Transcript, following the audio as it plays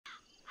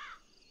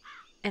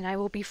and I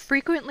will be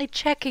frequently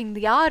checking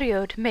the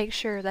audio to make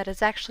sure that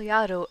it's actually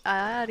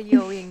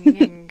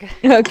audioing.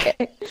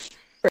 Okay,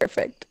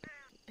 perfect.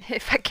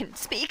 If I can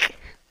speak.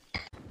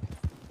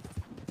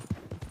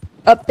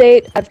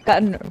 Update, I've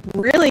gotten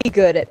really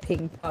good at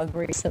ping pong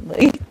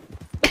recently.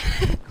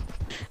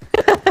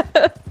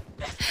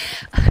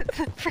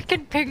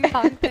 Freaking ping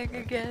pong thing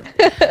again.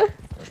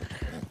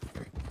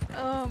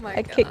 Oh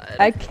my god.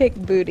 I kick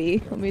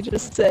booty, let me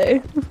just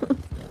say.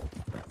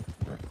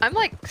 I'm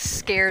like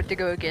scared to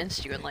go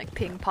against you in like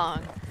ping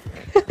pong.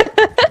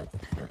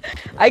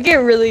 I get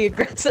really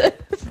aggressive.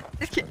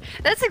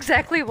 That's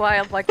exactly why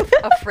I'm like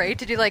afraid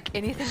to do like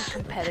anything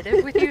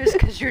competitive with you, is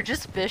because you're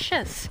just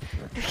vicious.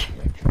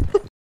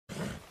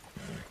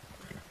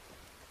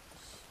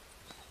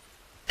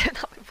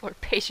 People are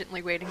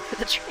patiently waiting for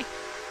the train.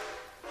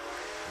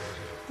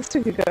 This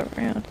could go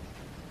around.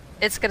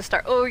 It's gonna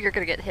start. Oh, you're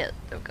gonna get hit.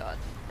 Oh god.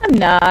 I'm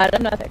not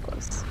that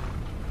close.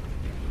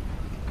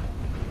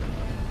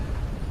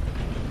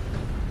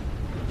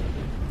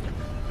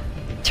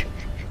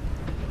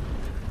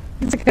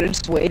 I could have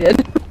just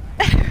waited.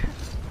 I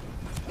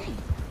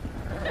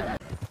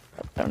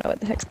don't know what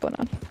the heck's going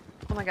on.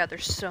 Oh my god,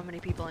 there's so many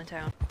people in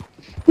town.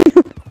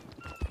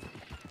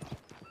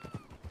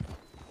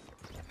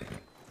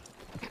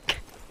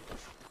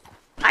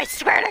 I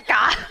swear to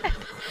god!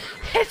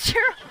 It's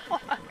your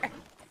horn!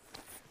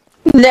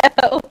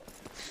 No!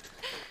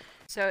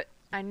 So,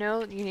 I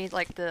know you need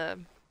like the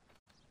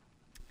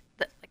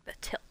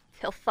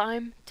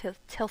Tilth-Thyme?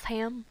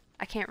 Tilth-ham?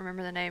 I can't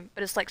remember the name,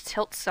 but it's like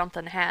tilt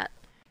something hat.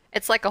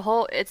 It's like a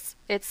whole, it's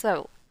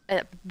a,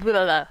 blah,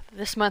 blah, blah.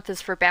 This month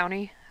is for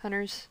bounty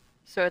hunters,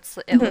 so it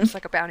looks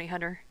like a bounty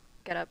hunter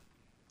getup.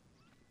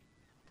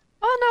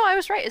 Oh no, I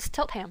was right, it's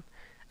Tilth-ham.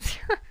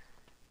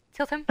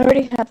 Tilth-ham? I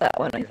already have that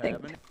one, I think.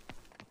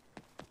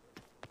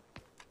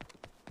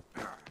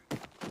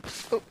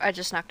 Oh, I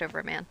just knocked over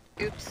a man.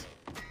 Oops.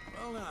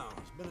 Well now,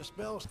 it's been a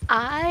spell.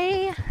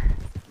 I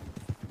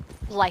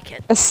like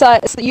it.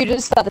 Aside, so you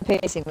just thought the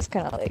pacing was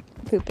kind of like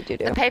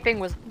poop-a-doo-doo. The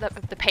pacing was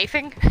the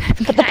pacing.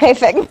 The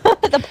pacing.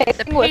 The pacing.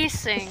 The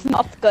pacing. Was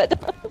not good.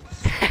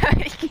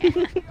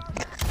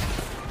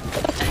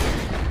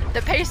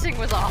 The pacing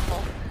was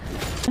awful.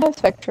 I have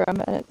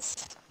Spectrum, and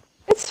it's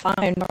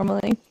fine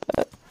normally,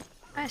 but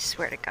I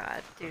swear to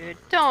God, dude,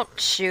 don't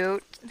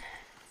shoot.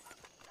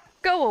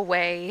 Go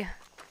away.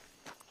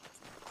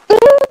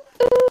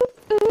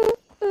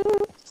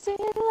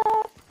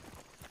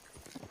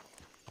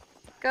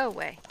 Go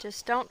away.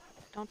 Just don't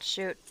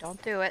shoot.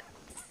 Don't do it.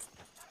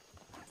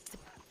 It's a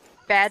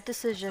bad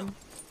decision.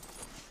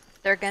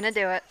 They're gonna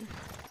do it.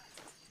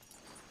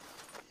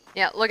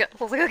 Yeah, look at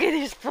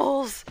these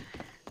fools.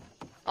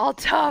 All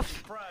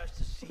tough.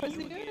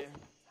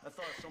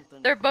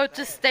 They're both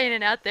just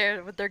standing out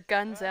there with their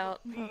guns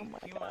out. oh my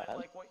god.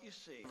 Like what you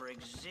see.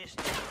 Existed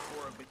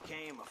before it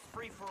became a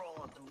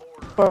free-for-all at the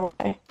border. Far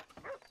away.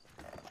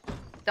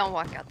 Don't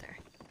walk out there.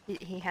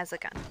 He has a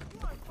gun.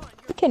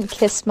 You can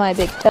kiss my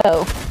big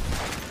toe.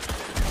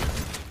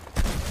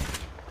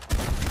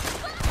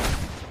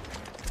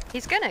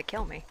 He's gonna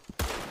kill me.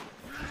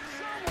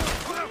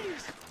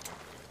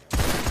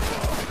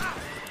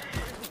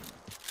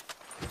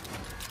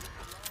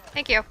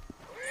 Thank you.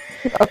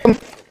 You're welcome.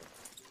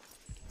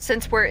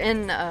 Since we're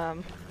in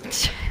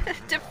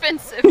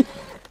defensive,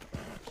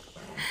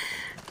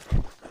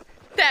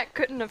 that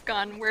couldn't have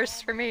gone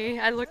worse for me.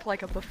 I look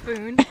like a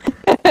buffoon.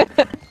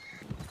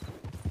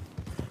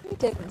 We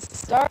didn't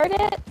start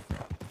it.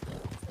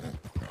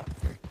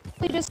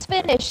 We just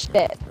finished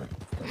it.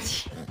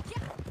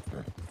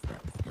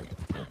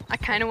 I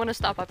kind of want to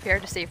stop up here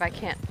to see if I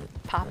can't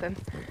pop him.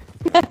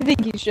 I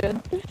think you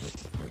should.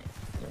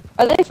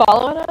 Are they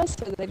following us,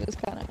 or are they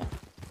just kind of?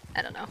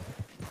 I don't know.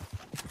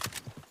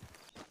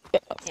 Yeah,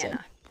 no,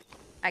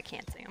 I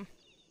can't see him.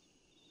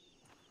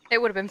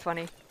 It would have been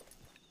funny.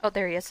 Oh,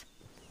 there he is.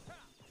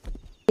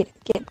 Get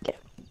him.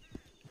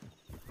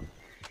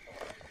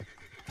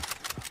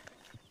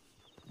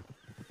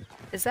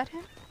 Is that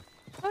him?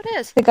 Oh, it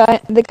is. The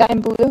guy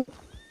in blue.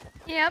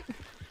 Yep.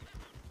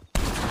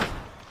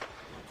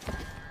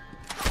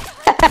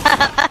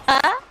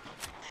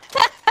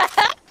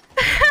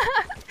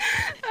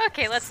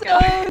 Okay, let's go.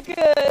 So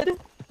good.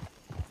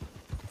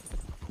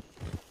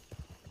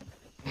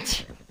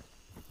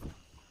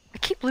 I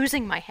keep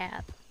losing my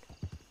hat.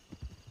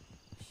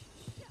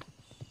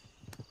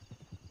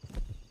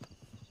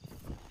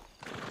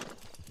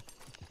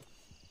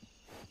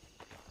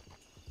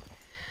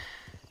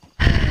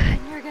 And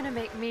you're gonna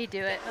make me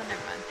do it. Oh,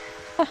 never mind.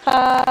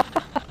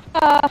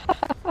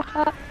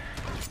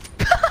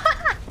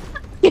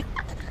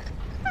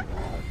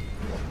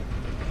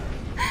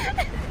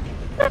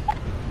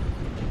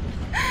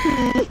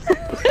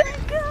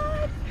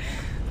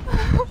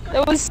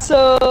 That was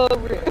so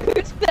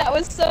rude. That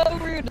was so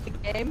rude in the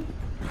game.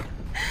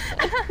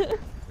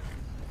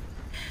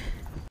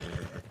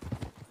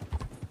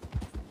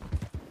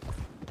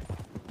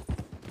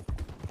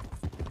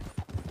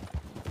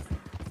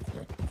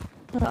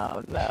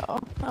 Oh no,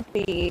 not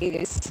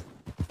these.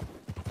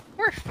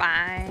 We're We're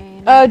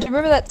fine. Oh, do you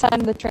remember that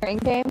time the train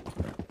came?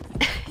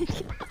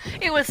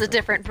 It was a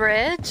different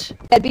bridge.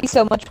 That'd be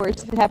so much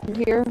worse if it happened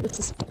here. This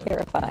is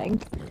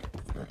terrifying.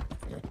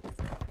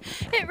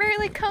 It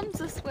rarely comes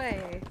this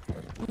way.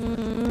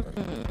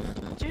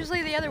 Mm-mm. It's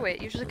usually the other way.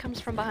 It usually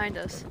comes from behind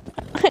us.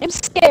 I'm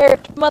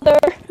scared, mother.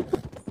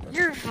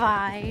 You're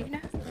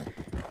fine.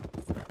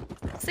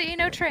 See,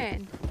 no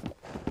train.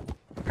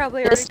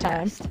 Probably This already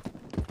time. passed.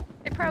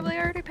 It probably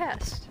already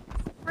passed.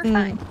 We're Mm.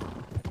 fine.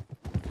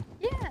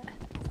 Yeah.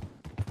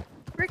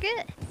 We're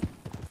good.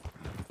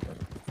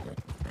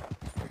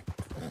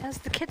 As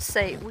the kids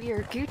say, we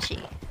are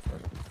Gucci.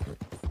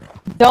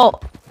 Don't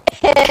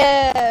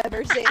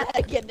ever say that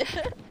again.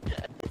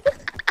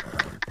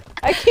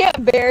 I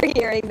can't bear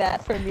hearing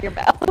that from your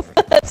mouth.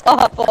 That's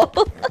awful.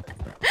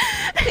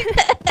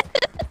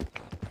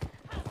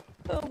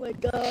 Oh my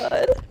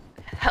god.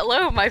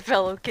 Hello, my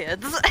fellow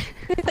kids.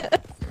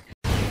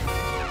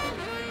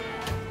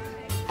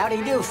 How do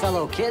you do,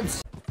 fellow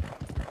kids?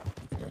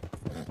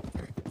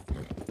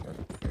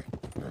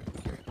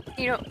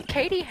 You know,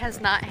 Katie has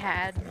not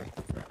had...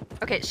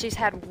 Okay, she's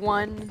had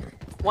one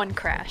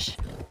crash.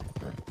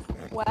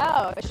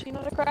 Wow, is she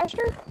not a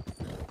crasher?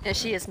 And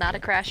she is not a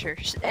crasher.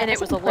 And it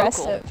That's was a local.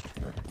 impressive.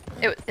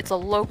 It's a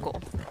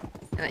local.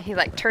 And he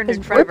like turned in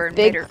 'Cause front of we're her and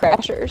made big her...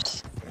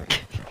 crashers.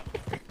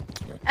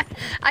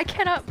 I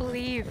cannot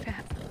believe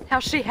how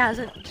she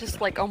hasn't just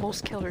like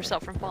almost killed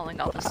herself from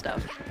falling off the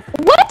stuff.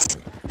 What?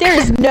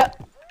 There's no...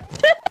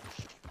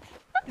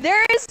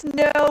 There is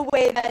no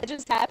way that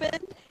just happened.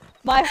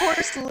 My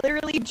horse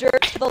literally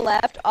jerked to the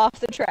left off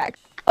the track.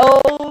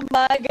 Oh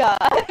my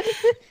god.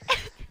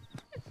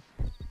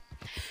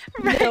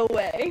 No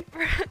way.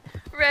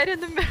 Right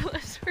in the middle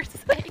as we're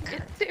saying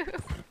it too.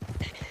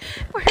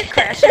 We're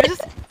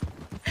crashers.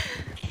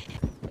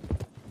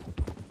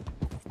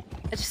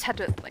 I just had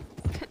to like,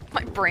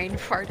 my brain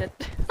farted.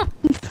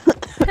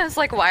 I was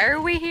like, why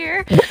are we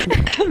here?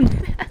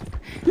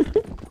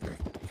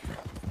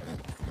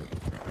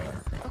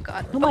 Oh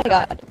god. Oh my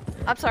god.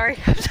 I'm sorry.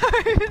 I'm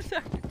sorry. I'm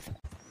sorry.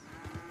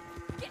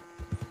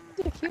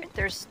 Alright,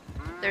 there's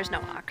no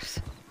ox.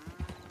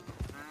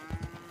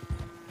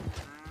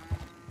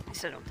 At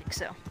least I don't think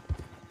so.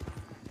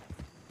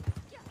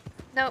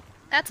 Nope,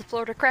 that's a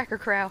Florida cracker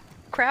crow.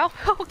 Crow?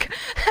 Oh, a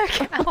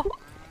cow.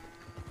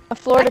 A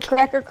Florida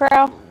cracker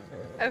crow?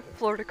 A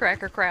Florida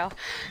cracker crow.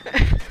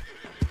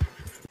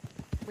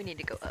 We need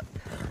to go up.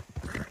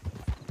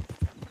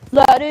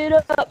 Light it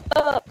up,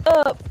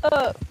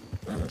 up.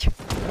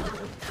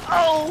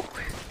 Oh!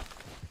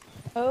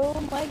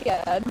 Oh my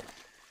god.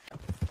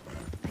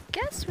 I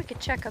guess we could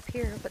check up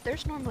here, but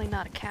there's normally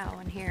not a cow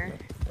in here.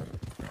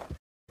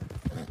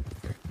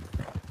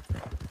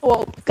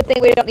 Well, good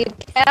thing we don't need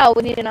a cow,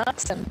 we need an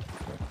oxen.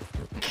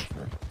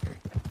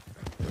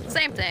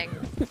 Same thing.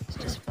 It's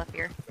just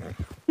fluffier.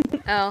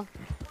 Oh,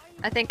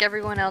 I think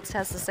everyone else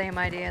has the same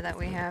idea that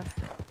we have.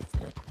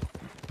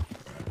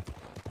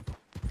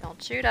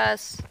 Don't shoot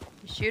us.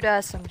 You shoot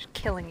us, I'm just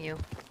killing you.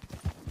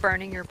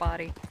 Burning your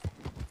body.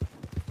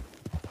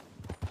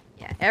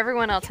 Yeah,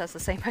 everyone else has the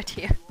same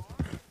idea.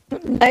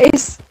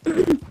 Nice.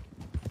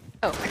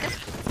 Oh, I guess.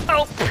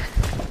 Oh!